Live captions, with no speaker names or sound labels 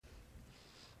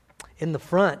in the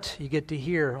front, you get to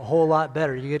hear a whole lot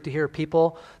better. You get to hear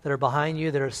people that are behind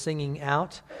you that are singing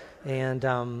out. And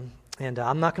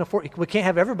I'm not going to we can't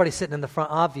have everybody sitting in the front,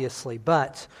 obviously,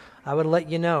 but I would let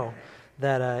you know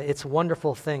that it's a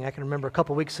wonderful thing. I can remember a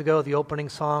couple weeks ago the opening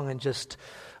song and just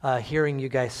hearing you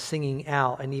guys singing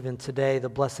out, and even today the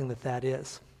blessing that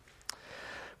is.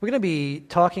 We're going to be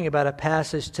talking about a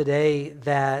passage today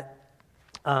that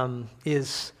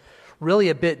is really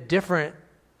a bit different,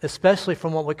 especially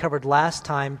from what we covered last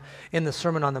time in the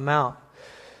Sermon on the Mount.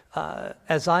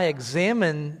 As I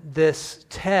examine this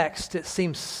text, it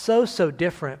seems so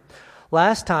different.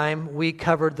 Last time we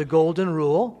covered the Golden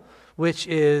Rule, which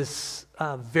is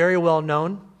very well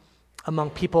known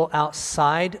among people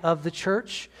outside of the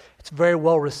church. It's very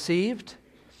well received.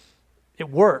 It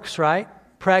works, right?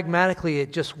 Pragmatically,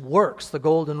 it just works, the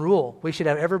Golden Rule. We should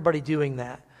have everybody doing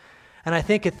that. And I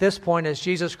think at this point, as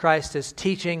Jesus Christ is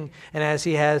teaching, and as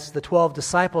he has the 12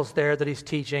 disciples there that he's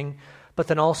teaching, but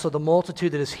then also the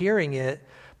multitude that is hearing it,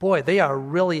 boy, they are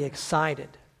really excited.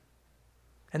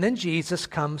 And then Jesus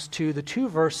comes to the 2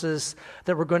 verses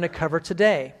that we're going to cover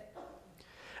today.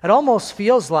 It almost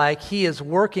feels like he is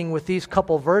working with these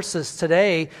couple verses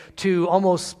today to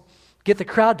almost get the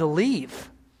crowd to leave.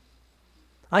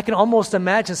 I can almost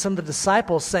imagine some of the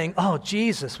disciples saying, "Oh,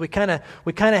 Jesus, we kind of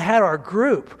had our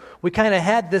group. We kind of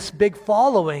had this big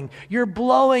following. You're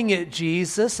blowing it,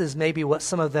 Jesus," is maybe what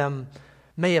some of them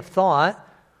may have thought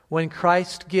when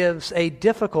Christ gives a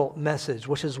difficult message,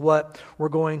 which is what we're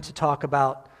going to talk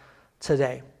about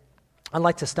today. I'd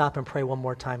like to stop and pray one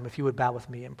more time, if you would bow with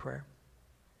me in prayer.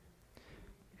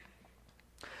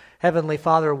 Heavenly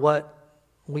Father, what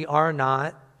we are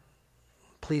not,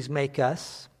 please make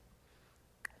us.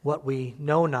 What we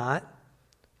know not,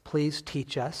 please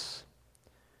teach us.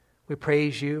 We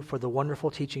praise you for the wonderful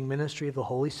teaching ministry of the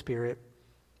Holy Spirit.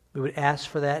 We would ask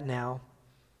for that now.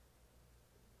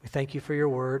 We thank you for your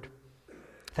word.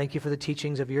 Thank you for the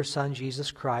teachings of your Son,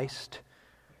 Jesus Christ.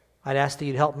 I'd ask that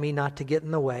you'd help me not to get in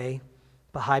the way,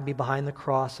 but hide me behind the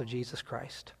cross of Jesus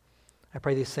Christ. I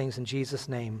pray these things in Jesus'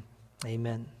 name.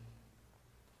 Amen.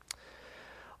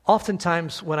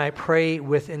 Oftentimes when I pray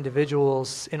with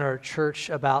individuals in our church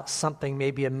about something,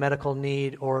 maybe a medical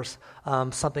need or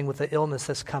something with an illness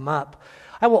that's come up,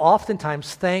 I will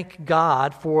oftentimes thank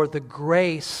God for the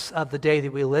grace of the day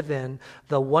that we live in,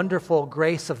 the wonderful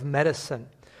grace of medicine.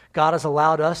 God has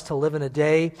allowed us to live in a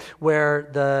day where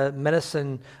the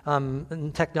medicine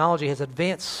and technology has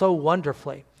advanced so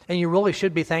wonderfully, and you really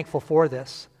should be thankful for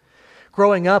this.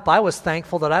 Growing up, I was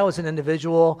thankful that I was an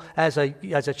individual as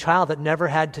a child that never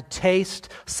had to taste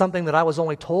something that I was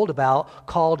only told about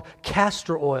called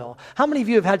castor oil. How many of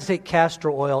you have had to take castor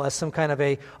oil as some kind of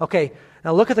okay,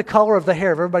 now look at the color of the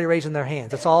hair of everybody raising their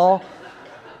hands. It's all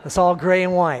gray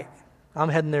and white. I'm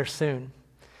heading there soon.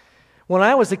 When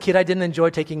I was a kid, I didn't enjoy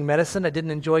taking medicine. I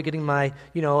didn't enjoy getting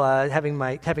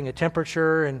having a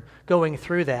temperature and going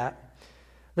through that.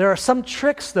 There are some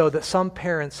tricks, though, that some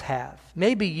parents have.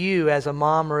 Maybe you, as a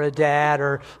mom or a dad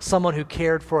or someone who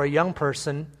cared for a young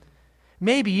person,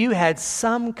 maybe you had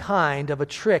some kind of a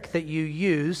trick that you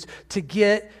used to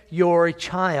get your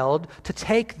child to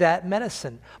take that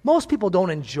medicine. Most people don't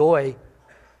enjoy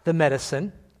the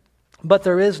medicine, but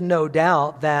there is no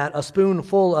doubt that a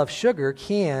spoonful of sugar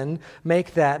can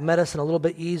make that medicine a little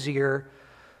bit easier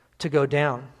to go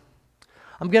down.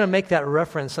 I'm going to make that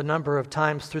reference a number of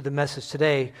times through the message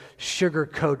today,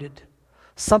 sugar-coated.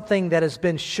 Something that has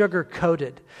been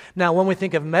sugar-coated. Now, when we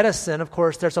think of medicine, of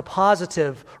course, there's a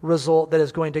positive result that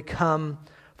is going to come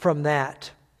from that.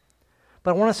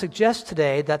 But I want to suggest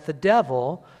today that the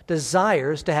devil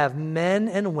desires to have men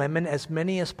and women, as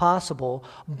many as possible,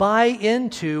 buy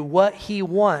into what he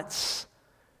wants.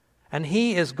 And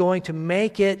he is going to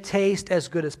make it taste as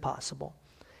good as possible.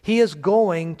 He is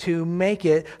going to make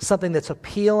it something that's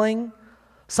appealing,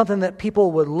 something that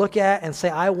people would look at and say,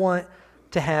 I want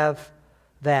to have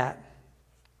that.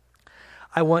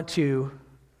 I want to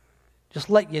just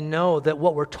let you know that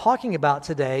what we're talking about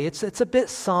today, it's a bit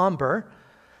somber.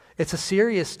 It's a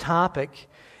serious topic.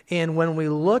 And when we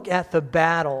look at the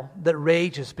battle that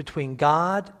rages between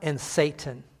God and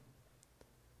Satan,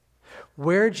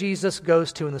 where Jesus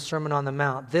goes to in the Sermon on the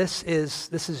Mount, this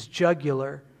is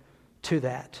jugular to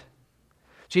that.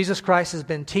 Jesus Christ has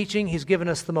been teaching. He's given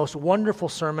us the most wonderful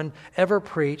sermon ever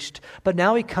preached, but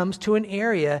now he comes to an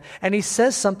area and he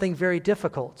says something very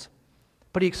difficult,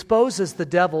 but he exposes the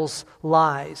devil's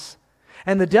lies.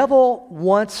 And the devil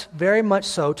wants very much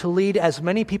so to lead as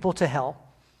many people to hell.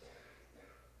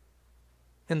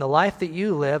 In the life that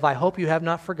you live, I hope you have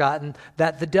not forgotten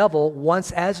that the devil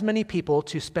wants as many people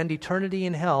to spend eternity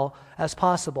in hell as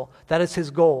possible. That is his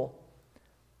goal.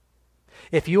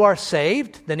 If you are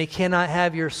saved, then he cannot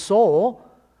have your soul,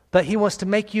 but he wants to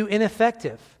make you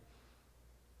ineffective.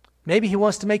 Maybe he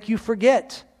wants to make you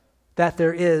forget that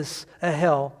there is a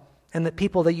hell and that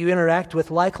people that you interact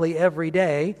with likely every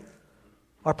day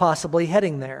are possibly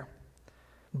heading there.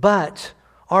 But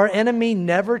our enemy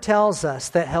never tells us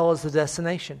that hell is the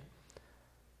destination.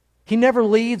 He never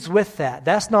leads with that.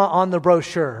 That's not on the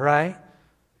brochure, right?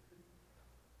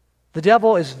 The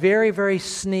devil is very, very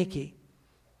sneaky.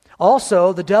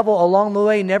 Also, the devil along the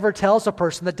way never tells a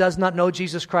person that does not know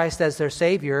Jesus Christ as their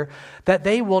Savior that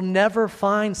they will never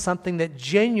find something that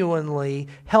genuinely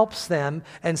helps them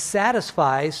and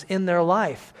satisfies in their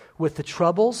life with the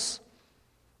troubles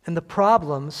and the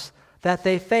problems that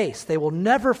they face. They will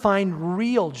never find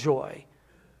real joy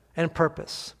and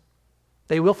purpose.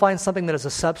 They will find something that is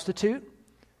a substitute,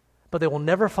 but they will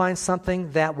never find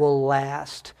something that will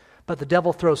last. But the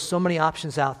devil throws so many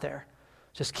options out there.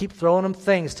 Just keep throwing them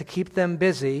things to keep them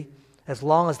busy as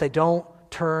long as they don't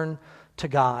turn to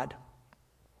God.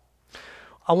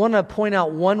 I want to point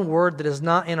out one word that is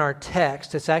not in our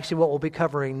text. It's actually what we'll be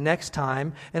covering next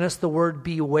time, and it's the word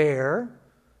beware.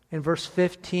 In verse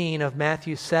 15 of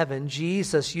Matthew 7,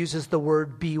 Jesus uses the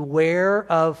word beware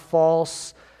of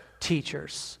false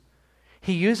teachers.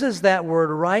 He uses that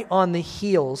word right on the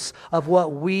heels of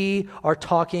what we are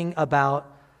talking about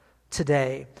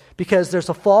today. Because there's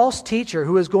a false teacher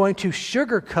who is going to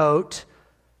sugarcoat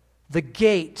the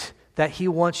gate that he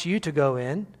wants you to go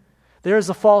in. There is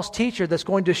a false teacher that's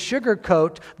going to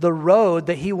sugarcoat the road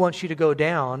that he wants you to go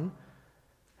down.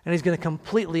 And he's going to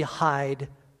completely hide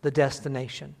the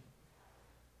destination.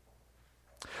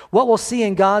 What we'll see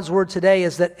in God's Word today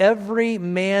is that every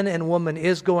man and woman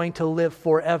is going to live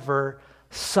forever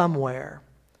somewhere.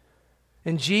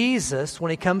 And Jesus,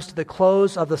 when he comes to the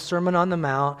close of the Sermon on the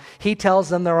Mount, he tells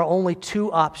them there are only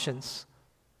two options.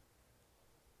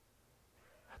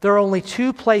 There are only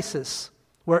two places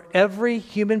where every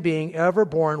human being ever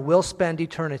born will spend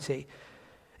eternity.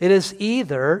 It is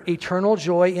either eternal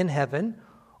joy in heaven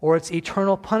or it's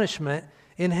eternal punishment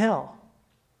in hell.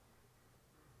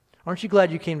 Aren't you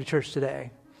glad you came to church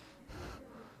today?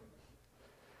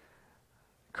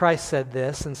 Christ said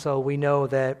this, and so we know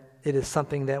that it is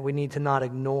something that we need to not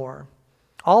ignore.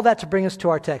 All that to bring us to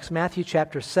our text, Matthew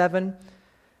chapter 7.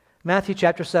 Matthew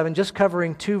chapter 7, just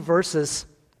covering 2 verses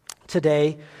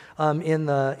today in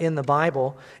the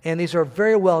Bible. And these are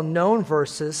very well-known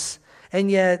verses,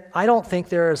 and yet I don't think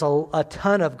there is a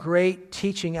ton of great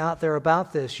teaching out there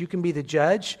about this. You can be the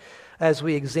judge as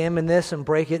we examine this and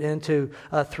break it into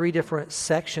 3 different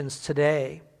sections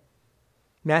today.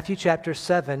 Matthew chapter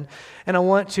 7, and I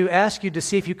want to ask you to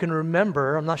see if you can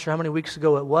remember, I'm not sure how many weeks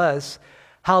ago it was,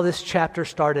 how this chapter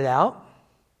started out.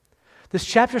 This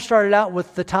chapter started out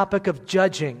with the topic of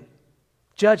judging.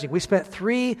 Judging. We spent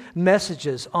 3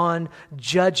 messages on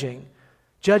judging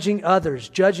others,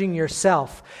 judging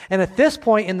yourself. And at this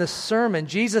point in the sermon,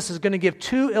 Jesus is going to give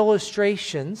 2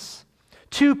 illustrations,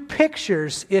 2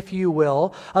 pictures, if you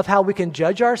will, of how we can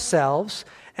judge ourselves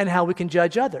and how we can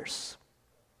judge others.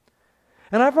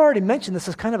 And I've already mentioned this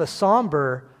is kind of a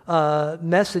somber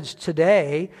message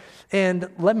today. And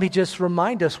let me just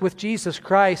remind us, with Jesus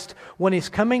Christ, when he's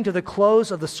coming to the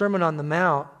close of the Sermon on the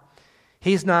Mount,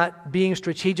 he's not being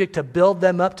strategic to build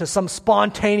them up to some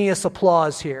spontaneous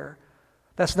applause here.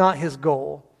 That's not his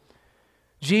goal.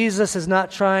 Jesus is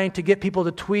not trying to get people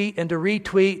to tweet and to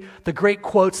retweet the great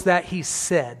quotes that he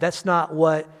said. That's not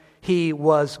what he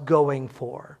was going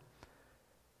for.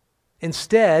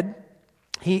 Instead,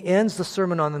 he ends the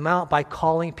Sermon on the Mount by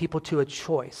calling people to a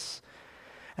choice.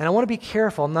 And I want to be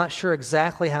careful. I'm not sure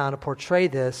exactly how to portray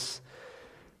this,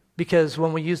 because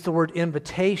when we use the word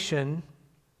invitation,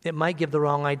 it might give the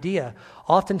wrong idea.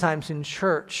 Oftentimes in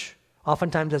church,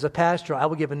 oftentimes as a pastor, I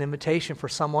will give an invitation for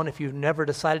someone. If you've never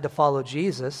decided to follow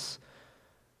Jesus,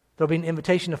 there'll be an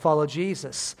invitation to follow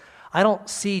Jesus. I don't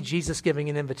see Jesus giving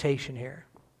an invitation here.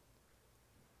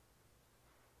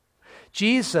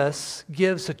 Jesus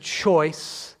gives a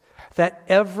choice that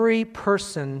every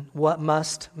person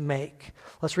must make.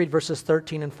 Let's read verses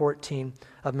 13 and 14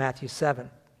 of Matthew 7.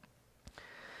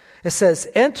 It says,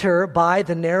 "Enter by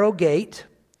the narrow gate,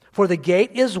 for the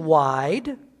gate is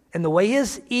wide, and the way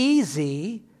is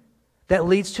easy that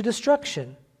leads to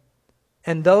destruction,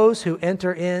 and those who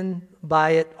enter in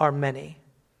by it are many.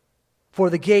 For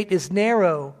the gate is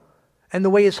narrow, and the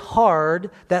way is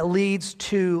hard that leads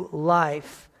to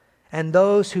life, and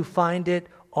those who find it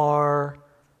are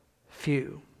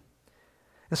few."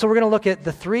 And so we're going to look at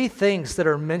the 3 things that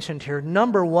are mentioned here.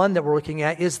 Number 1 that we're looking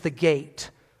at is the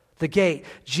gate. The gate.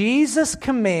 Jesus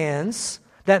commands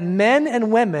that men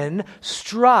and women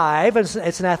strive, it's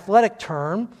an athletic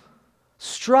term,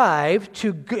 strive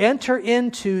to enter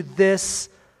into this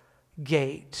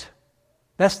gate.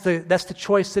 That's the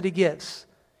choice that he gives.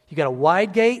 You got a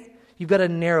wide gate, you've got a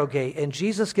narrow gate. And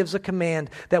Jesus gives a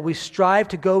command that we strive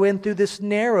to go in through this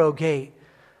narrow gate.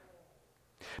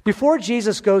 Before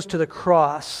Jesus goes to the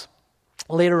cross,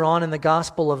 later on in the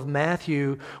Gospel of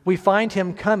Matthew, we find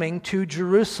him coming to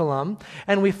Jerusalem,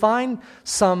 and we find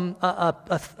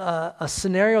a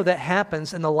scenario that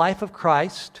happens in the life of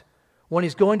Christ when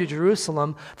he's going to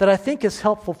Jerusalem that I think is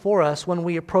helpful for us when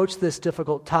we approach this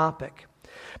difficult topic.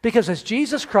 Because as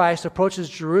Jesus Christ approaches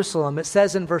Jerusalem, it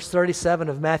says in verse 37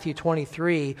 of Matthew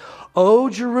 23, "O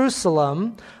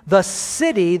Jerusalem, the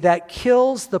city that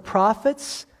kills the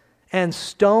prophets and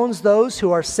stones those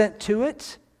who are sent to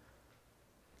it,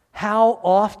 how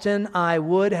often I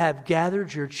would have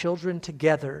gathered your children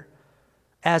together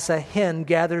as a hen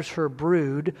gathers her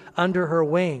brood under her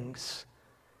wings,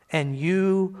 and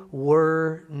you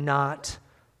were not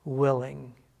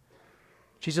willing."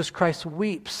 Jesus Christ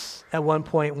weeps at one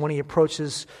point when he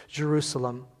approaches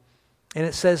Jerusalem. And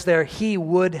it says there, he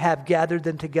would have gathered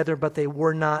them together, but they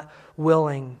were not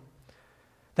willing.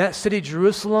 That city,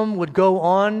 Jerusalem, would go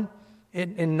on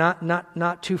in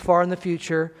not too far in the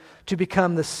future to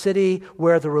become the city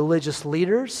where the religious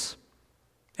leaders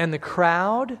and the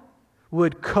crowd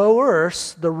would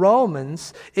coerce the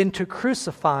Romans into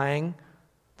crucifying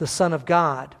the Son of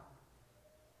God.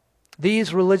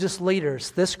 These religious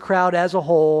leaders, this crowd as a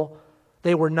whole,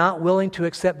 they were not willing to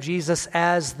accept Jesus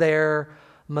as their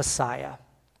Messiah.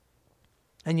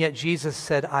 And yet Jesus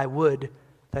said, "I would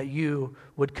that you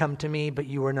would come to me, but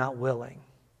you are not willing."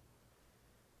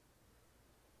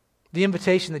 The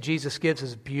invitation that Jesus gives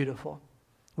is beautiful.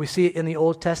 We see it in the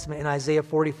Old Testament in Isaiah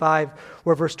 45,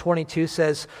 where verse 22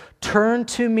 says, "Turn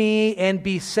to me and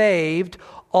be saved,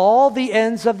 all the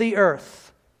ends of the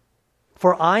earth,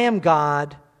 for I am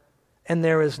God, and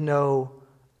there is no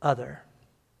other."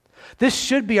 This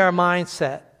should be our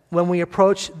mindset when we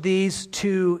approach these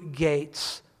two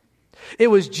gates. It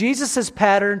was Jesus'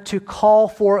 pattern to call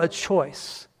for a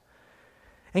choice.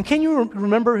 And can you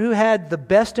remember who had the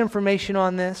best information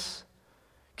on this?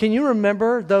 Can you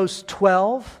remember those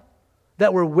 12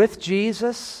 that were with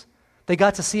Jesus? They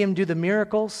got to see him do the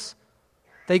miracles.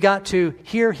 They got to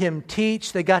hear him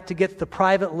teach. They got to get the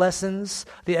private lessons,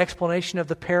 the explanation of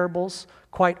the parables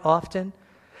quite often.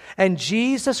 And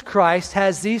Jesus Christ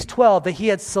has these 12 that he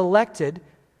had selected.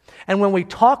 And when we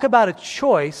talk about a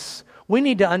choice, we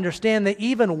need to understand that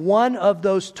even one of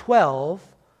those 12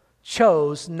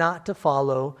 chose not to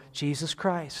follow Jesus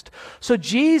Christ. So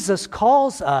Jesus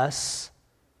calls us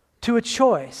to a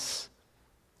choice.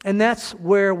 And that's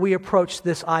where we approach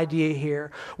this idea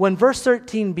here. When verse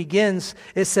 13 begins,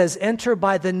 it says, "Enter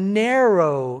by the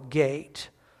narrow gate."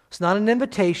 It's not an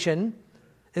invitation.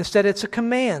 Instead, it's a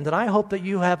command. And I hope that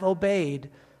you have obeyed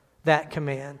that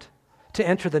command to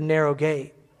enter the narrow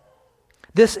gate.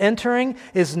 This entering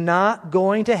is not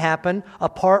going to happen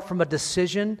apart from a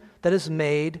decision that is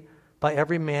made by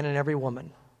every man and every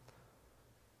woman.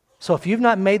 So if you've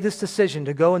not made this decision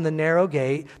to go in the narrow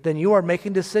gate, then you are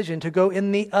making a decision to go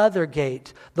in the other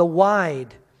gate, the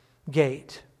wide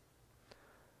gate.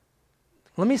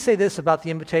 Let me say this about the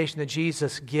invitation that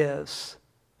Jesus gives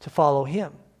to follow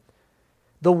him.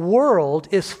 The world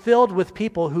is filled with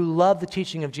people who love the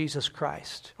teaching of Jesus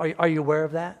Christ. Are you aware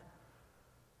of that?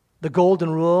 The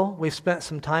golden rule we've spent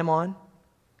some time on.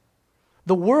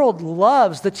 The world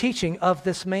loves the teaching of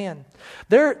this man.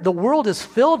 The world is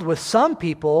filled with some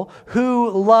people who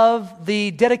love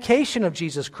the dedication of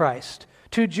Jesus Christ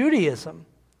to Judaism.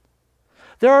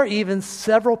 There are even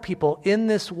several people in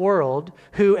this world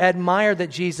who admire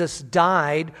that Jesus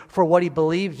died for what he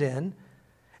believed in.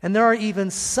 And there are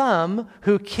even some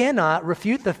who cannot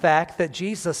refute the fact that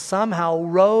Jesus somehow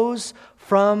rose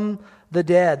from the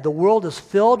dead. The world is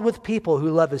filled with people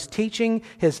who love his teaching,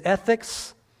 his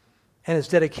ethics, and his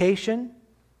dedication.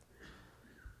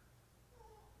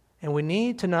 And we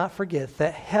need to not forget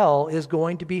that hell is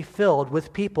going to be filled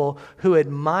with people who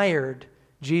admired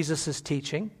Jesus'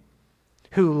 teaching,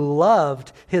 who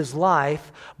loved his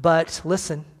life, but,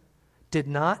 listen, did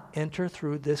not enter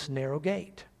through this narrow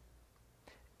gate.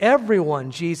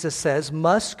 Everyone, Jesus says,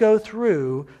 must go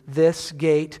through this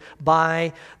gate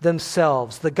by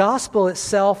themselves. The gospel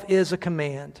itself is a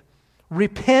command.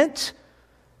 Repent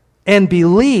and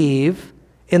believe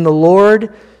in the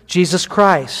Lord Jesus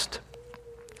Christ.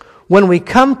 When we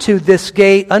come to this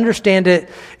gate, understand it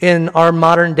in our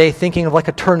modern day thinking of like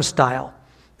a turnstile.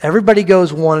 Everybody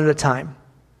goes one at a time.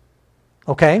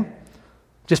 Okay?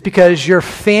 Just because your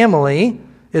family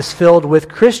is filled with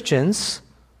Christians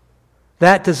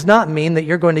that does not mean that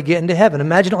you're going to get into heaven.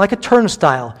 Imagine it like a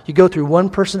turnstile. You go through one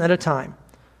person at a time.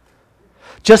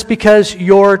 Just because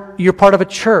you're part of a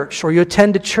church or you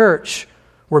attend a church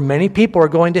where many people are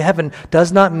going to heaven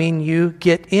does not mean you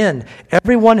get in.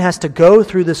 Everyone has to go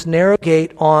through this narrow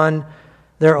gate on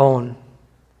their own.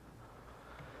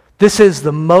 This is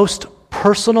the most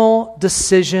personal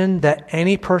decision that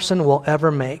any person will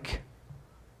ever make.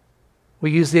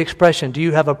 We use the expression, do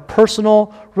you have a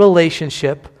personal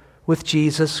relationship with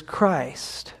Jesus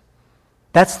Christ?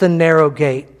 That's the narrow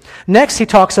gate. Next, he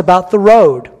talks about the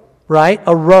road, right?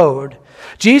 A road.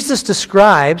 Jesus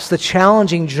describes the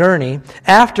challenging journey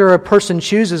after a person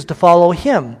chooses to follow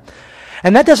him.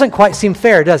 And that doesn't quite seem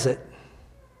fair, does it?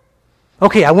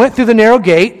 Okay, I went through the narrow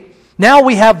gate. Now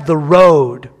we have the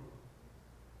road.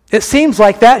 It seems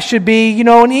like that should be,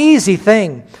 an easy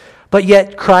thing. But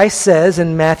yet Christ says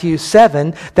in Matthew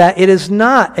 7 that it is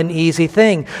not an easy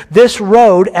thing. This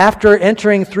road, after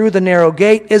entering through the narrow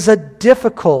gate, is a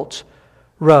difficult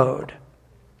road.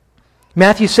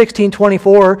 Matthew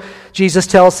 16:24, Jesus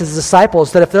tells his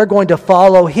disciples that if they're going to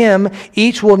follow him,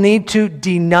 each will need to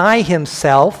deny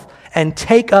himself and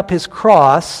take up his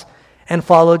cross and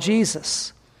follow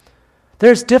Jesus.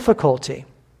 There's difficulty.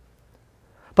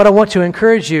 But I want to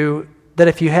encourage you that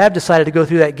if you have decided to go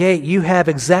through that gate, you have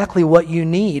exactly what you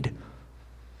need.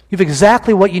 You have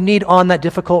exactly what you need on that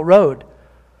difficult road.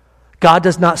 God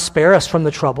does not spare us from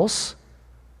the troubles.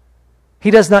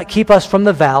 He does not keep us from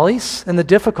the valleys and the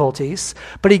difficulties,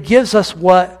 but he gives us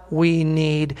what we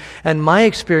need. And my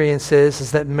experience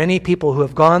is that many people who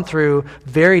have gone through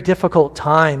very difficult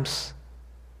times,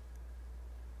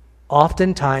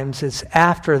 oftentimes it's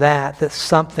after that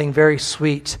something very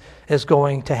sweet is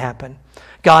going to happen.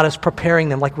 God is preparing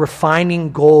them like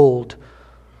refining gold.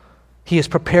 He is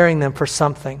preparing them for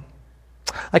something.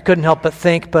 I couldn't help but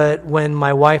think, but when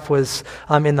my wife was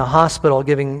in the hospital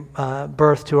giving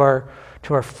birth to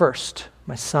our first,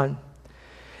 my son,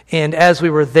 and as we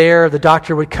were there, the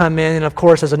doctor would come in, and of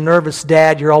course, as a nervous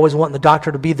dad, you're always wanting the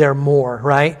doctor to be there more,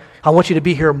 right? I want you to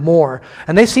be here more.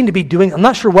 And they seem to be doing, I'm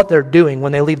not sure what they're doing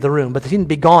when they leave the room, but they seem to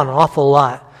be gone an awful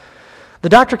lot. The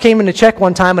doctor came in to check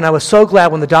one time, and I was so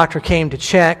glad when the doctor came to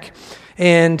check,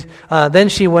 and then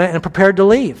she went and prepared to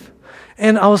leave.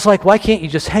 And I was like, why can't you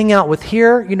just hang out with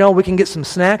here? We can get some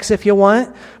snacks if you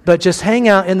want, but just hang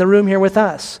out in the room here with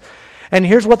us. And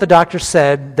here's what the doctor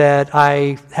said that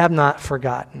I have not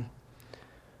forgotten.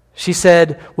 She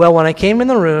said, well, when I came in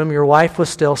the room, your wife was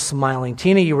still smiling.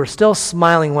 Tina, you were still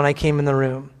smiling when I came in the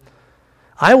room.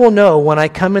 I will know when I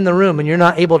come in the room and you're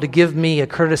not able to give me a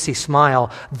courtesy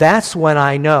smile, that's when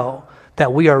I know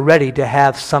that we are ready to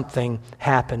have something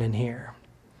happen in here.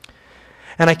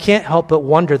 And I can't help but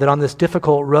wonder that on this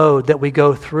difficult road that we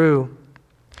go through,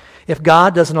 if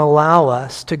God doesn't allow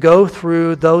us to go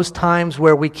through those times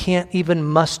where we can't even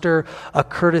muster a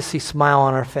courtesy smile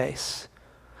on our face.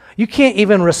 You can't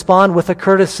even respond with a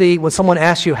courtesy when someone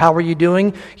asks you, how are you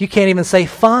doing? You can't even say,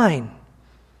 fine.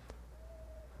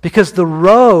 Because the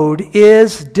road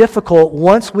is difficult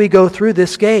once we go through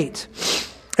this gate.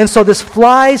 And so this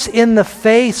flies in the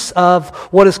face of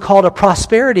what is called a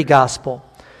prosperity gospel.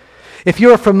 If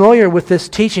you're familiar with this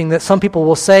teaching that some people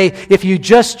will say, if you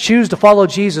just choose to follow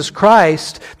Jesus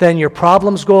Christ, then your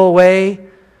problems go away,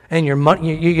 and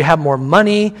you have more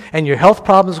money, and your health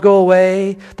problems go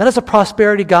away. That is a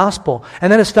prosperity gospel,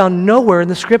 and that is found nowhere in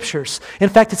the Scriptures. In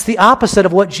fact, it's the opposite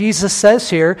of what Jesus says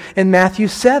here in Matthew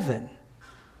 7.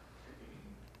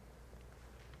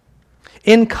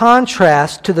 In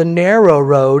contrast to the narrow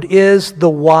road is the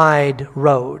wide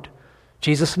road.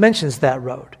 Jesus mentions that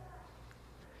road.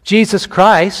 Jesus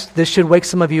Christ, this should wake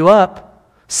some of you up,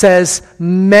 says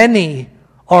many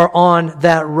are on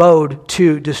that road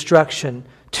to destruction,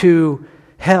 to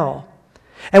hell.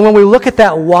 And when we look at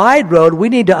that wide road, we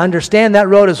need to understand that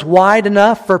road is wide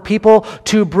enough for people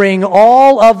to bring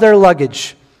all of their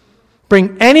luggage.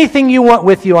 Bring anything you want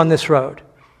with you on this road.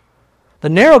 The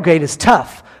narrow gate is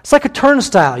tough. It's like a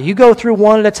turnstile. You go through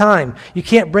one at a time. You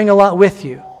can't bring a lot with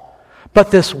you.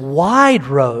 But this wide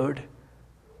road,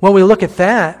 when we look at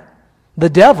that, the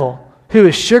devil, who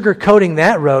is sugarcoating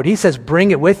that road, he says,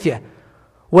 bring it with you.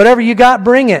 Whatever you got,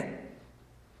 bring it.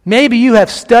 Maybe you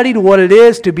have studied what it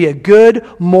is to be a good,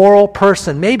 moral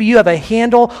person. Maybe you have a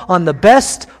handle on the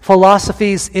best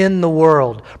philosophies in the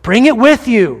world. Bring it with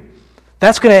you.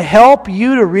 That's going to help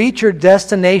you to reach your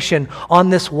destination on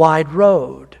this wide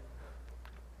road.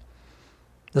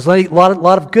 There's a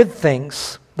lot of good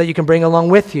things that you can bring along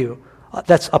with you.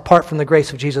 That's apart from the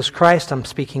grace of Jesus Christ I'm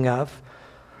speaking of.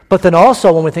 But then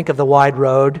also when we think of the wide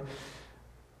road,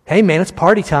 hey man, it's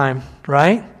party time,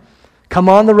 right? Come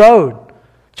on the road.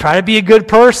 Try to be a good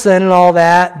person and all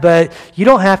that, but you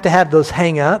don't have to have those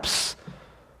hang-ups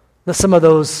that some of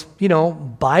those,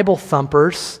 Bible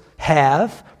thumpers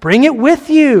have. Bring it with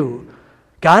you.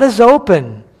 God is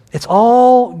open. It's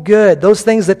all good. Those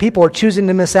things that people are choosing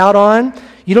to miss out on,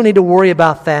 you don't need to worry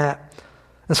about that.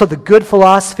 And so the good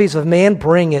philosophies of man,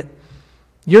 bring it.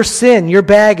 Your sin, your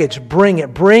baggage, bring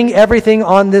it. Bring everything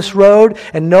on this road,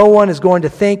 and no one is going to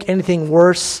think anything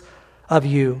worse of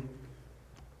you.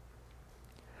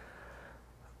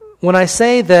 When I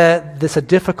say that this is a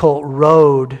difficult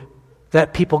road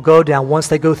that people go down once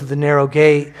they go through the narrow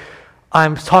gate,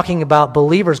 I'm talking about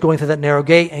believers going through that narrow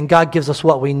gate, and God gives us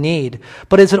what we need.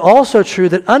 But is it also true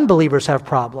that unbelievers have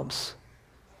problems?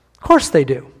 Of course they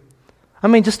do.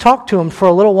 Just talk to them for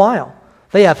a little while.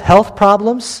 They have health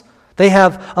problems. They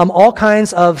have all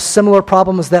kinds of similar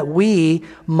problems that we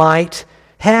might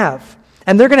have.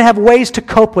 And they're going to have ways to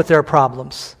cope with their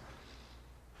problems.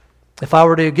 If I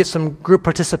were to get some group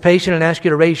participation and ask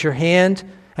you to raise your hand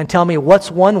and tell me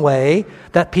what's one way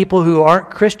that people who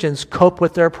aren't Christians cope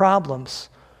with their problems,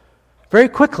 very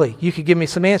quickly you could give me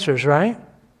some answers, right?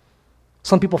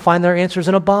 Some people find their answers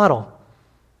in a bottle.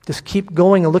 Just keep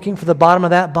going and looking for the bottom of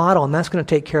that bottle, and that's going to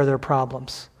take care of their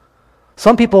problems.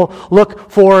 Some people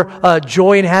look for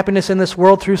joy and happiness in this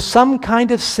world through some kind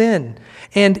of sin.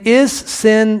 And is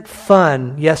sin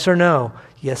fun? Yes or no?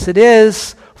 Yes, it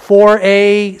is. For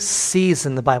a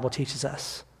season, the Bible teaches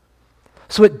us.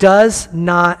 So it does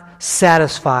not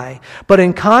satisfy. But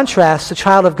in contrast, the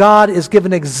child of God is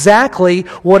given exactly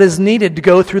what is needed to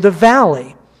go through the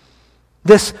valley.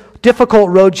 This difficult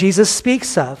road Jesus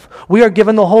speaks of. We are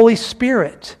given the Holy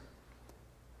Spirit.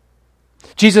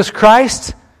 Jesus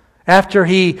Christ, after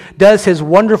he does his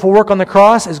wonderful work on the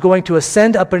cross, is going to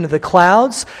ascend up into the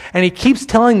clouds, and he keeps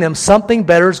telling them something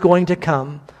better is going to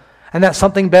come. And that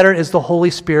something better is the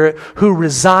Holy Spirit who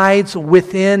resides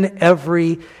within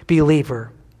every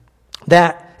believer.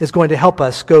 That is going to help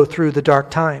us go through the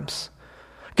dark times.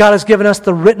 God has given us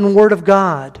the written Word of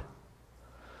God.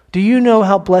 Do you know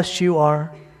how blessed you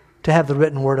are to have the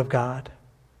written Word of God?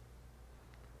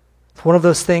 It's one of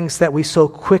those things that we so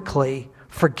quickly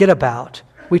forget about.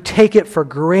 We take it for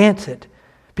granted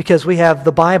because we have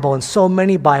the Bible and so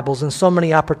many Bibles and so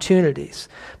many opportunities.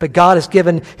 But God has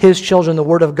given His children the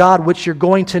Word of God, which you're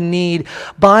going to need.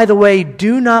 By the way,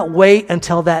 do not wait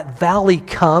until that valley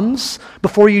comes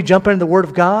before you jump into the Word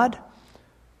of God.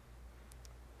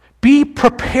 Be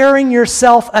preparing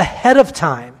yourself ahead of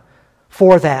time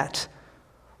for that.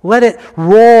 Let it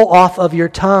roll off of your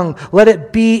tongue. Let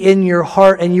it be in your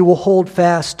heart, and you will hold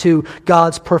fast to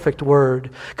God's perfect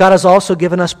Word. God has also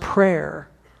given us prayer,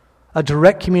 a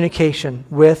direct communication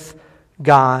with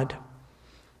God.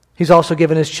 He's also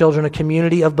given His children a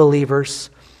community of believers.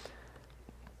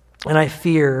 And I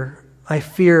fear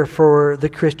for the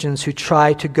Christians who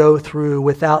try to go through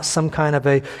without some kind of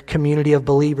a community of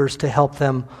believers to help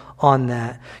them on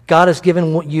that. God has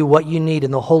given you what you need in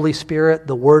the Holy Spirit,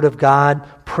 the Word of God,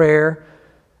 prayer,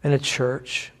 and a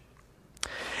church.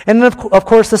 And then, of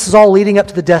course, this is all leading up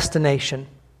to the destination.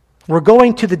 We're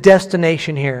going to the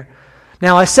destination here.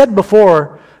 Now, I said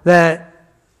before that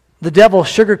the devil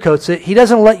sugarcoats it. He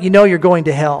doesn't let you know you're going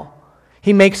to hell.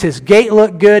 He makes his gate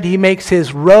look good. He makes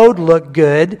his road look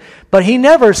good. But he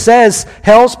never says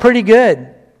hell's pretty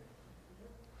good.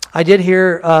 I did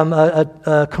hear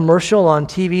a commercial on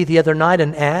TV the other night,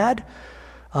 an ad.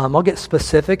 I'll get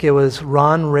specific. It was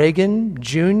Ron Reagan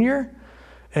Jr.,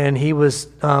 and he was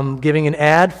giving an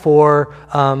ad for,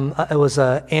 it was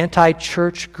an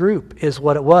anti-church group is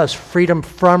what it was. Freedom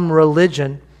from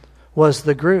Religion was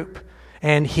the group.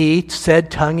 And he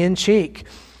said tongue-in-cheek,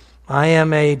 I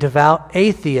am a devout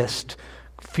atheist,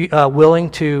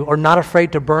 willing to, or not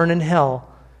afraid to burn in hell,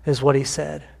 is what he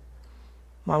said.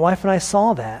 My wife and I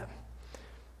saw that.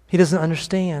 He doesn't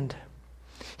understand.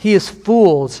 He is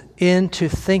fooled into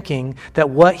thinking that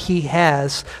what he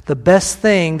has, the best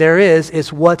thing there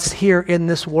is what's here in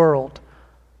this world.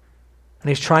 And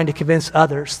he's trying to convince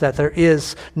others that there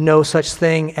is no such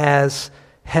thing as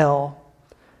hell.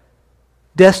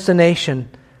 Destination.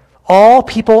 All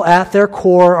people at their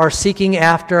core are seeking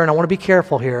after, and I want to be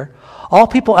careful here, all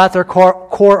people at their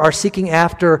core are seeking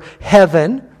after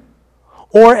heaven,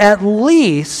 or at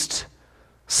least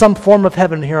some form of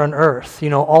heaven here on earth.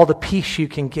 All the peace you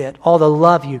can get, all the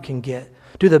love you can get.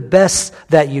 Do the best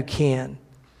that you can.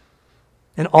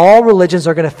 And all religions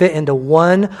are going to fit into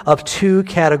one of two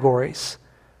categories.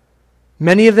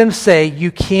 Many of them say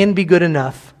you can be good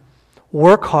enough,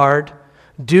 work hard,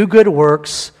 do good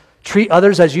works, treat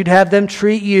others as you'd have them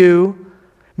treat you.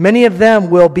 Many of them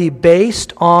will be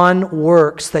based on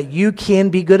works that you can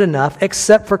be good enough,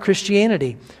 except for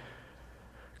Christianity.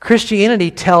 Christianity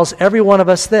tells every one of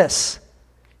us this: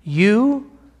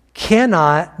 you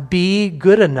cannot be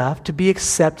good enough to be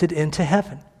accepted into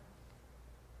heaven.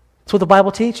 That's what the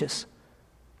Bible teaches.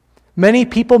 Many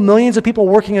people, millions of people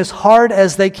working as hard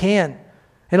as they can.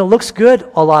 And it looks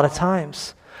good a lot of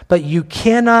times. But you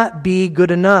cannot be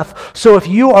good enough. So if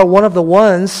you are one of the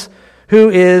ones who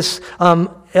is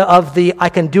of the I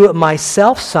can do it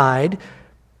myself side,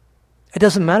 it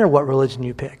doesn't matter what religion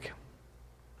you pick.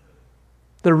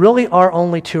 There really are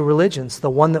only two religions. The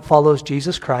one that follows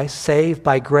Jesus Christ, saved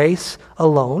by grace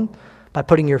alone, by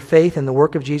putting your faith in the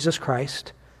work of Jesus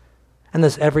Christ. And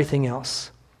there's everything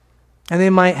else. And they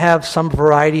might have some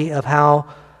variety of how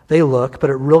they look, but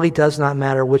it really does not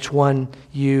matter which one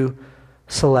you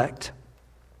select.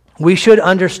 We should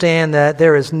understand that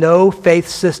there is no faith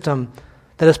system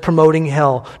that is promoting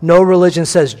hell. No religion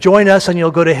says, join us and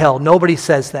you'll go to hell. Nobody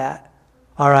says that.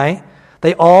 All right?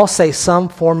 They all say some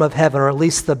form of heaven, or at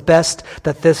least the best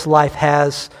that this life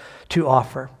has to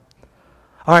offer.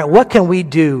 All right, what can we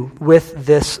do with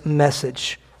this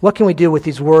message? What can we do with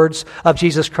these words of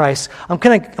Jesus Christ? I'm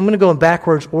going to go in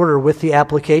backwards order with the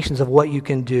applications of what you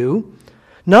can do.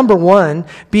 Number one,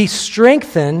 be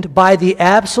strengthened by the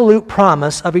absolute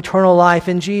promise of eternal life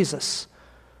in Jesus.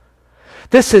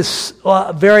 This is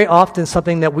very often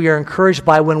something that we are encouraged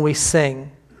by when we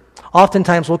sing.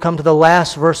 Oftentimes we'll come to the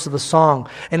last verse of the song,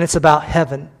 and it's about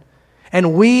heaven.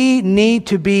 And we need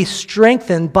to be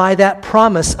strengthened by that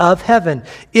promise of heaven.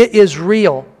 It is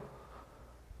real.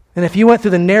 And if you went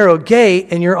through the narrow gate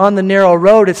and you're on the narrow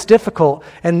road, it's difficult.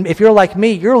 And if you're like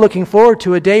me, you're looking forward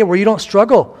to a day where you don't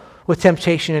struggle with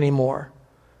temptation anymore.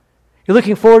 You're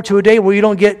looking forward to a day where you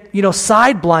don't get,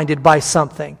 side blinded by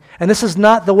something. And this is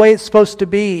not the way it's supposed to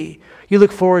be. You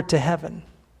look forward to heaven.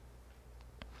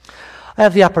 I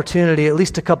have the opportunity at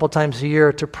least a couple times a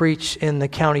year to preach in the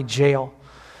county jail.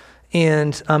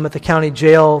 And at the county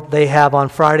jail, they have on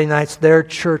Friday nights their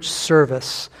church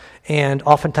service. And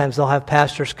oftentimes they'll have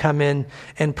pastors come in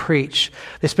and preach.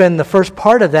 They spend the first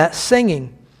part of that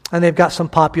singing. And they've got some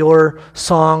popular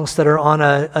songs that are on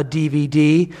a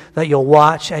DVD that you'll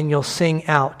watch and you'll sing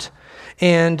out.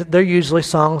 And they're usually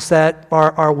songs that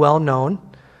are well known.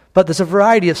 But there's a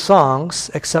variety of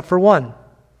songs except for one.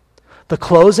 The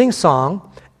closing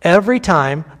song, every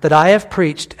time that I have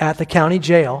preached at the county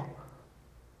jail,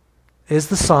 is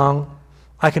the song,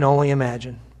 I Can Only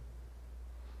Imagine.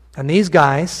 And these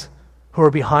guys who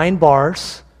are behind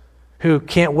bars, who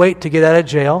can't wait to get out of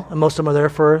jail, and most of them are there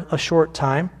for a short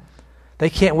time, they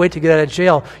can't wait to get out of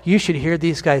jail. You should hear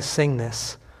these guys sing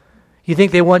this. You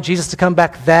think they want Jesus to come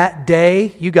back that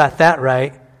day? You got that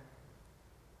right.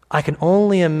 I Can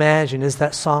Only Imagine is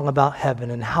that song about heaven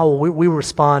and how we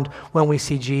respond when we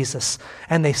see Jesus.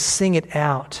 And they sing it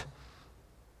out.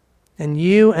 And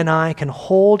you and I can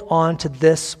hold on to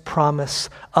this promise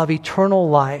of eternal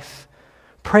life.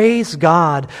 Praise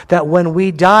God that when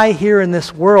we die here in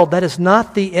this world, that is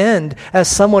not the end, as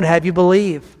some would have you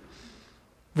believe.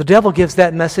 The devil gives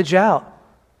that message out.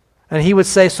 And he would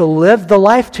say, so live the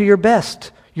life to your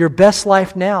best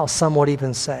life now, some would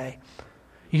even say.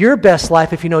 Your best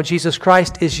life, if you know Jesus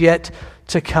Christ, is yet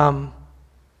to come.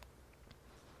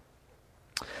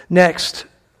 Next,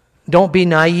 don't be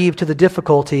naive to the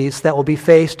difficulties that will be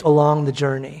faced along the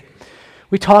journey.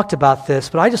 We talked about this,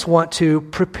 but I just want to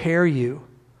prepare you.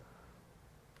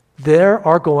 There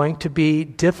are going to be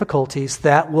difficulties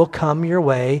that will come your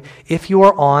way if you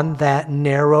are on that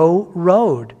narrow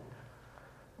road.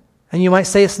 And you might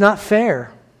say it's not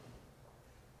fair.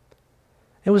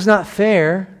 It was not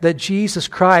fair that Jesus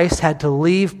Christ had to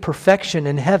leave perfection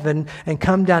in heaven and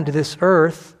come down to this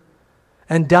earth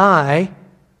and die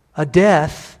a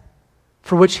death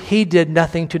for which he did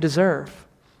nothing to deserve.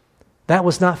 That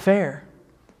was not fair.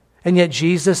 And yet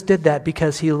Jesus did that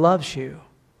because he loves you.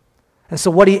 And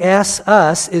so what he asks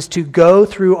us is to go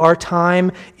through our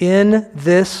time in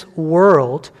this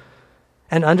world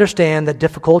and understand that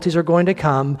difficulties are going to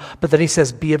come, but then he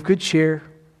says, be of good cheer.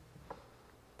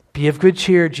 Be of good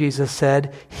cheer, Jesus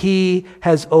said. He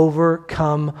has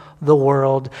overcome the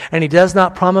world. And he does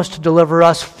not promise to deliver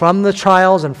us from the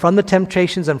trials and from the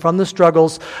temptations and from the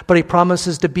struggles, but he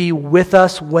promises to be with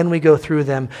us when we go through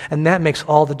them. And that makes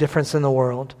all the difference in the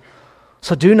world.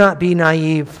 So do not be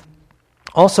naive.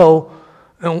 Also,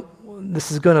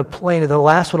 this is going to play into the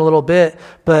last one a little bit,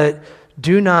 but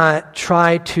do not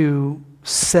try to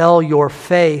sell your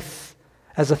faith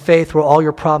as a faith where all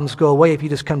your problems go away if you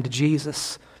just come to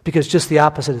Jesus. Because just the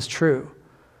opposite is true.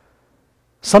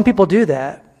 Some people do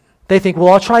that. They think, well,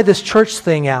 I'll try this church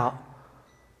thing out.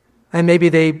 And maybe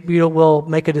they will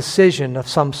make a decision of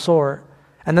some sort.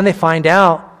 And then they find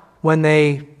out when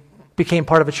they became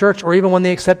part of a church, or even when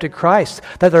they accepted Christ,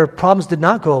 that their problems did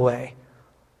not go away.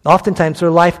 Oftentimes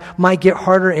their life might get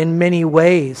harder in many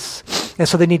ways, and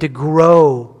so they need to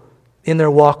grow in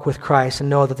their walk with Christ and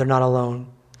know that they're not alone.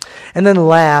 And then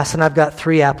last, and I've got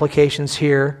 3 applications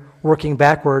here, working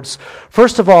backwards.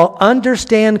 First of all,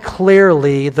 understand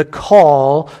clearly the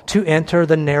call to enter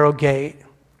the narrow gate.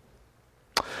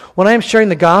 When I am sharing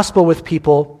the gospel with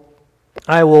people,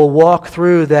 I will walk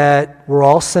through that we're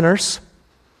all sinners.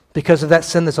 Because of that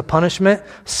sin, there's a punishment,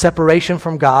 separation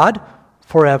from God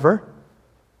forever.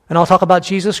 And I'll talk about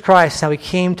Jesus Christ, how he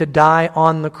came to die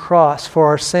on the cross for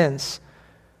our sins.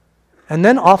 And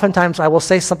then oftentimes I will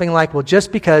say something like, well,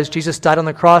 just because Jesus died on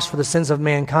the cross for the sins of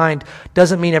mankind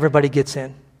doesn't mean everybody gets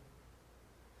in.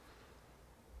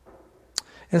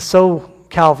 And so,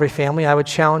 Calvary family, I would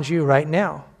challenge you right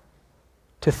now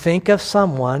to think of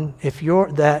someone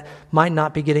that might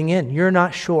not be getting in. You're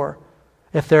not sure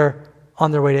if they're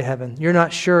on their way to heaven. You're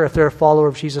not sure if they're a follower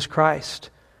of Jesus Christ.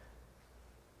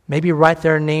 Maybe write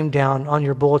their name down on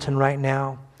your bulletin right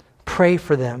now. Pray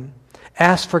for them.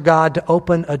 Ask for God to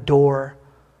open a door.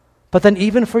 But then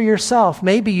even for yourself,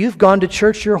 maybe you've gone to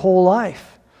church your whole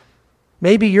life.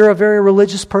 Maybe you're a very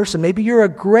religious person. Maybe you're a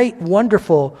great,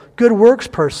 wonderful, good works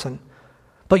person.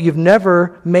 But you've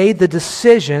never made the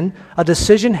decision. A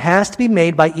decision has to be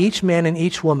made by each man and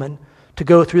each woman to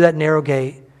go through that narrow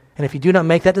gate. And if you do not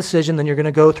make that decision, then you're going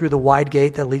to go through the wide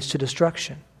gate that leads to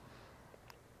destruction.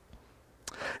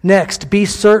 Next, be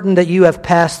certain that you have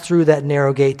passed through that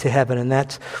narrow gate to heaven.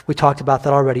 And we talked about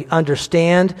that already.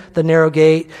 Understand the narrow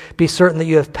gate. Be certain that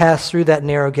you have passed through that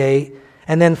narrow gate.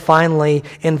 And then finally,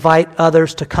 invite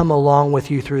others to come along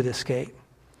with you through this gate.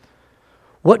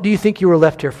 What do you think you were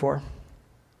left here for?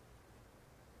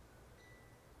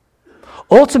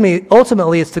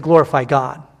 Ultimately, it's to glorify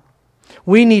God.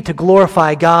 We need to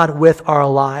glorify God with our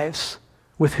lives,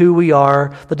 with who we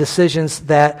are, the decisions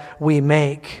that we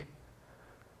make.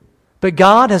 But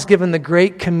God has given the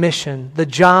Great Commission, the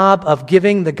job of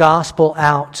giving the gospel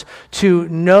out to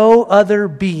no other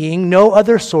being, no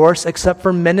other source except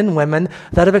for men and women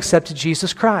that have accepted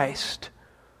Jesus Christ.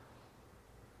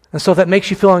 And so if that makes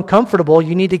you feel uncomfortable,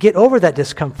 you need to get over that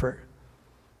discomfort.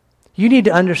 You need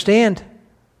to understand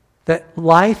that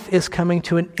life is coming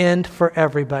to an end for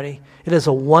everybody. It is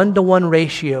a 1-to-1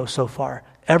 ratio so far.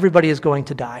 Everybody is going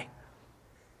to die.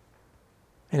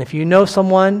 And if you know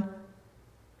someone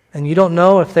and you don't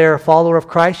know if they're a follower of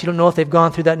Christ, you don't know if they've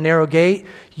gone through that narrow gate,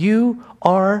 you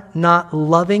are not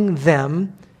loving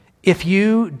them if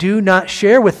you do not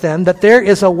share with them that there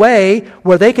is a way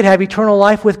where they could have eternal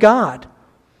life with God.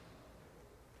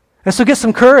 And so get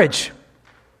some courage,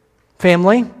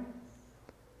 family.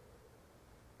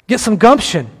 Get some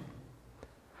gumption.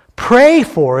 Pray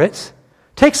for it.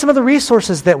 Take some of the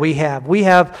resources that we have. We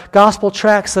have gospel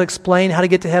tracts that explain how to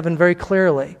get to heaven very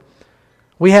clearly.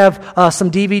 We have some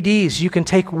DVDs you can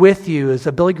take with you. As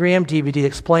a Billy Graham DVD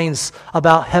explains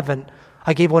about heaven.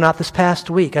 I gave one out this past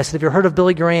week. I said, have you heard of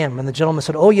Billy Graham? And the gentleman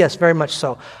said, oh yes, very much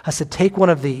so. I said, take one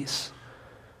of these.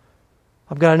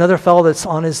 I've got another fellow that's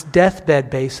on his deathbed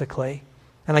basically.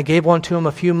 And I gave one to him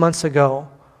a few months ago.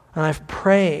 And I've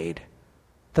prayed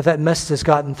that message has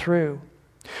gotten through.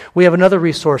 We have another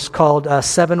resource called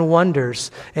 7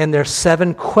 Wonders. And there's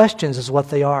 7 questions is what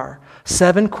they are.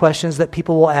 7 questions that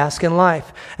people will ask in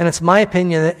life. And it's my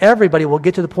opinion that everybody will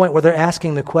get to the point where they're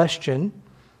asking the question,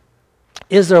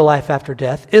 is there life after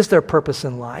death? Is there purpose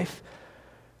in life?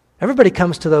 Everybody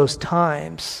comes to those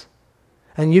times,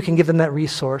 and you can give them that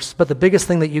resource. But the biggest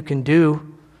thing that you can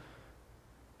do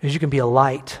is you can be a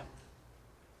light.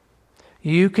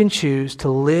 You can choose to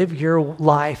live your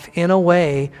life in a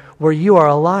way where you are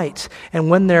a light.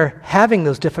 And when they're having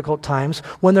those difficult times,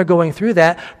 when they're going through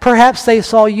that, perhaps they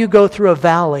saw you go through a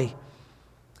valley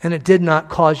and it did not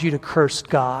cause you to curse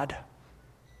God.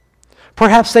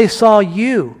 Perhaps they saw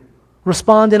you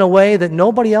respond in a way that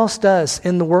nobody else does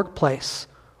in the workplace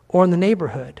or in the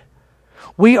neighborhood.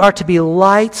 We are to be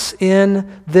lights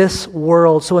in this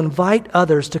world. So invite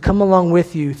others to come along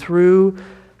with you through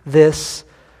this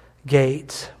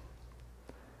gate.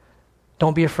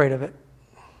 Don't be afraid of it.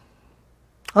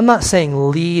 I'm not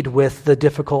saying lead with the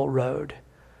difficult road.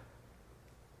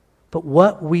 But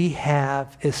what we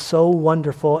have is so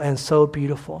wonderful and so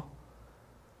beautiful.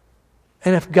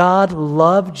 And if God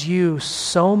loved you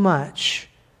so much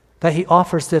that he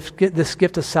offers this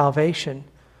gift of salvation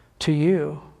to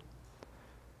you,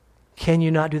 can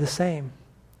you not do the same?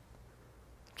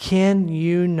 Can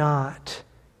you not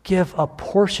give a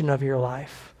portion of your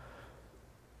life,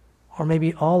 or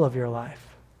maybe all of your life,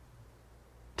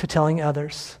 to telling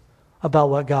others about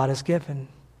what God has given?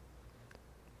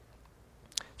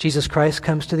 Jesus Christ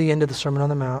comes to the end of the Sermon on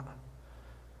the Mount.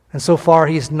 And so far,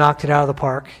 he's knocked it out of the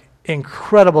park.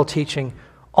 Incredible teaching.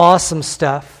 Awesome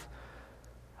stuff.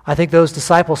 I think those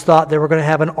disciples thought they were going to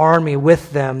have an army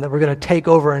with them that were going to take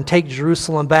over and take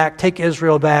Jerusalem back, take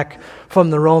Israel back from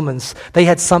the Romans. They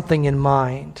had something in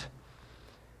mind.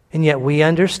 And yet we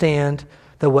understand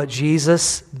that what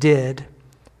Jesus did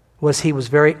was he was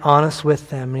very honest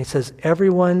with them. And he says,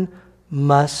 everyone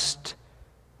must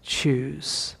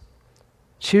choose.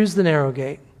 Choose the narrow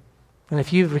gate. And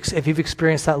if you've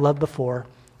experienced that love before,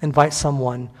 invite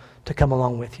someone to come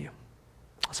along with you.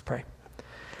 Let's pray.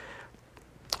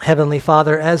 Heavenly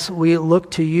Father, as we look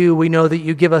to you, we know that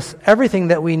you give us everything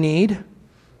that we need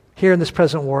here in this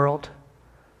present world.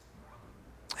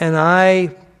 And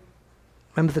I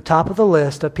am at the top of the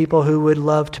list of people who would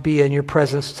love to be in your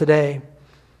presence today.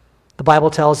 The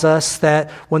Bible tells us that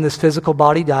when this physical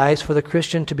body dies, for the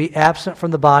Christian to be absent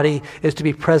from the body is to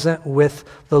be present with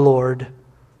the Lord.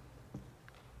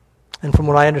 And from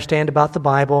what I understand about the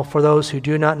Bible, for those who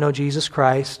do not know Jesus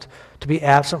Christ, to be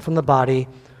absent from the body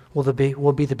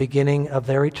will be the beginning of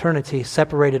their eternity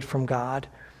separated from God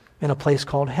in a place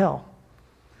called hell.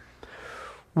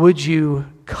 Would you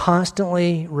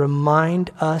constantly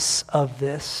remind us of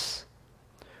this?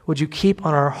 Would you keep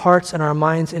on our hearts and our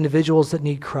minds individuals that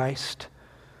need Christ?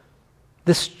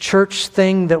 This church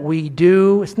thing that we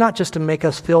do, it's not just to make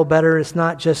us feel better. It's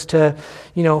not just to,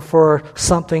 for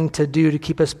something to do to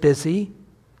keep us busy.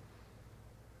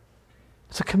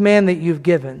 It's a command that you've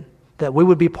given, that we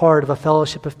would be part of a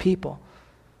fellowship of people.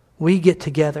 We get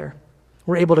together.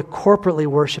 We're able to corporately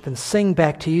worship and sing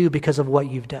back to you because of what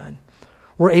you've done.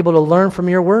 We're able to learn from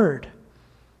your word.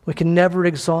 We can never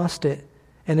exhaust it,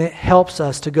 and it helps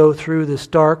us to go through this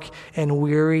dark and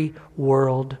weary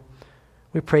world.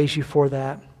 We praise you for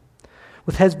that.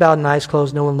 With heads bowed and eyes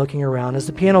closed, no one looking around, as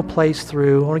the piano plays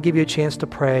through, I want to give you a chance to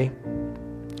pray.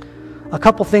 A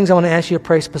couple things I want to ask you to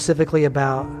pray specifically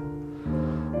about.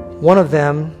 One of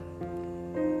them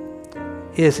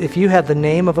is if you have the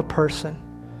name of a person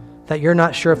that you're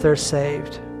not sure if they're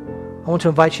saved, I want to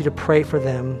invite you to pray for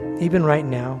them, even right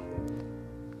now.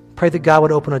 Pray that God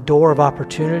would open a door of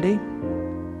opportunity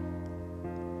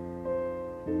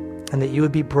and that you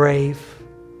would be brave.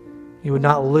 You would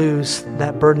not lose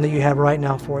that burden that you have right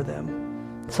now for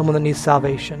them. Someone that needs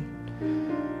salvation.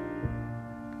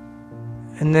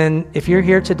 And then if you're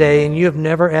here today and you have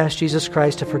never asked Jesus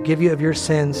Christ to forgive you of your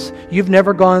sins, you've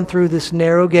never gone through this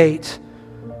narrow gate,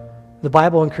 the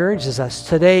Bible encourages us.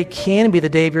 Today can be the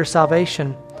day of your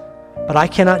salvation, but I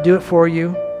cannot do it for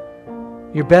you.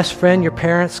 Your best friend, your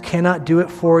parents cannot do it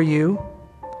for you.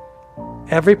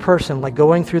 Every person, like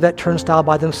going through that turnstile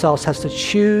by themselves, has to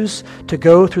choose to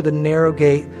go through the narrow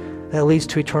gate that leads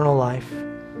to eternal life.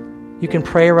 You can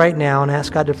pray right now and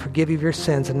ask God to forgive you of your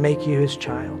sins and make you his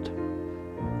child.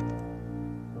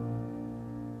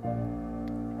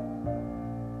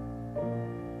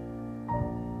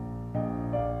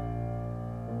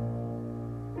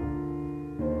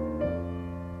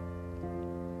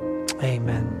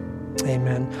 Amen.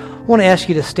 Amen. I want to ask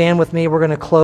you to stand with me. We're going to close.